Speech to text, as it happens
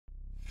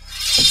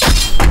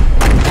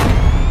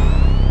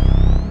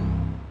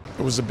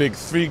It was a big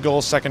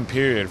 3-goal second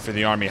period for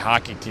the Army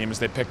hockey team as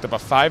they picked up a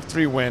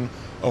 5-3 win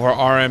over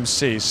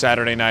RMC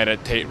Saturday night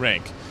at Tate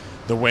Rink.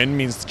 The win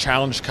means the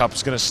Challenge Cup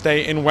is going to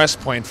stay in West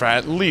Point for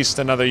at least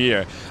another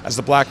year, as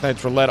the Black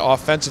Knights were led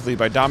offensively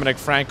by Dominic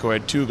Franco, who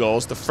had 2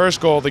 goals, the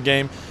first goal of the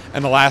game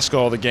and the last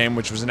goal of the game,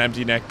 which was an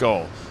empty net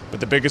goal.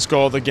 But the biggest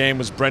goal of the game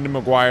was Brendan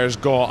McGuire's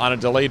goal on a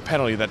delayed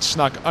penalty that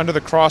snuck under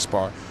the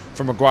crossbar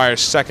for McGuire's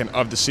second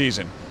of the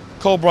season.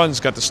 Cole Bruns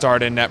got the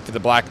start in net for the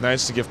Black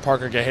Knights to give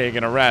Parker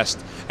Gahagan a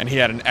rest, and he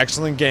had an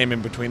excellent game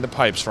in between the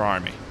pipes for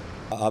Army.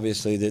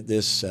 Obviously,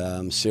 this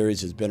series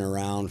has been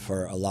around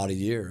for a lot of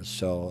years,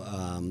 so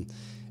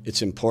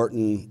it's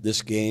important.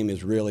 This game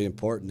is really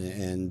important,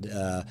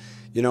 and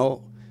you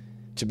know,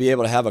 to be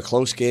able to have a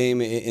close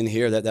game in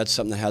here, that's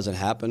something that hasn't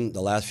happened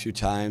the last few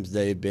times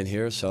they've been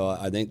here. So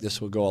I think this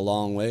will go a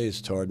long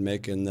ways toward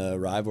making the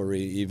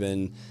rivalry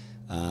even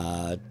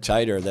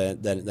tighter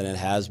than it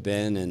has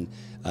been, and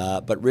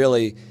but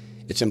really,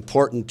 it's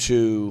important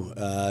to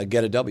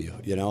get a W.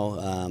 You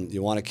know,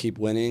 you want to keep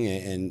winning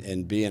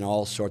and be in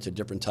all sorts of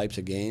different types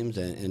of games.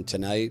 And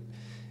tonight,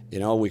 you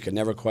know, we could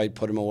never quite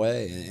put them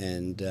away.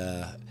 And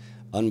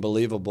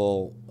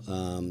unbelievable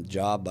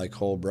job by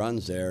Cole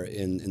Bruns there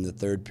in the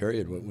third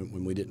period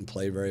when we didn't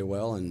play very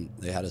well and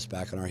they had us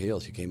back on our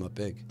heels. He came up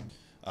big.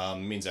 It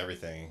means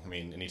everything. I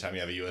mean, anytime you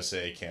have a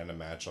USA-Canada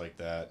match like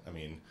that, I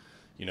mean,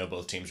 you know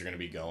both teams are going to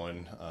be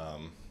going.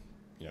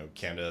 You know,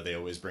 Canada, they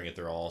always bring it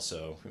their all,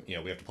 so, you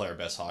know, we have to play our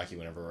best hockey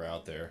whenever we're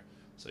out there.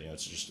 So, you know,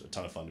 it's just a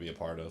ton of fun to be a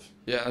part of.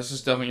 Yeah, this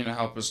is definitely going to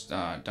help us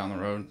down the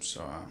road,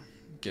 so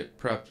get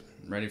prepped,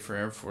 ready for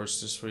Air Force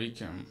this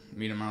week, and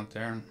meet them out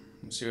there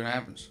and see what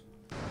happens.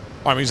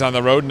 Army's on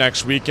the road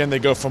next weekend. They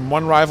go from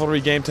one rivalry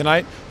game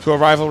tonight to a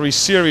rivalry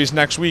series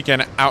next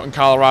weekend out in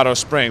Colorado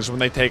Springs when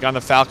they take on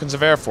the Falcons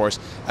of Air Force,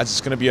 as it's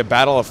going to be a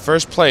battle of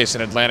first place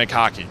in Atlantic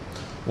hockey.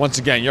 Once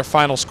again, your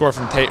final score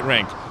from Tate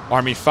Rink,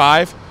 Army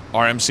 5,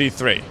 RMC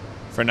 3.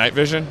 For Night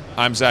Vision,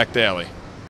 I'm Zach Daly.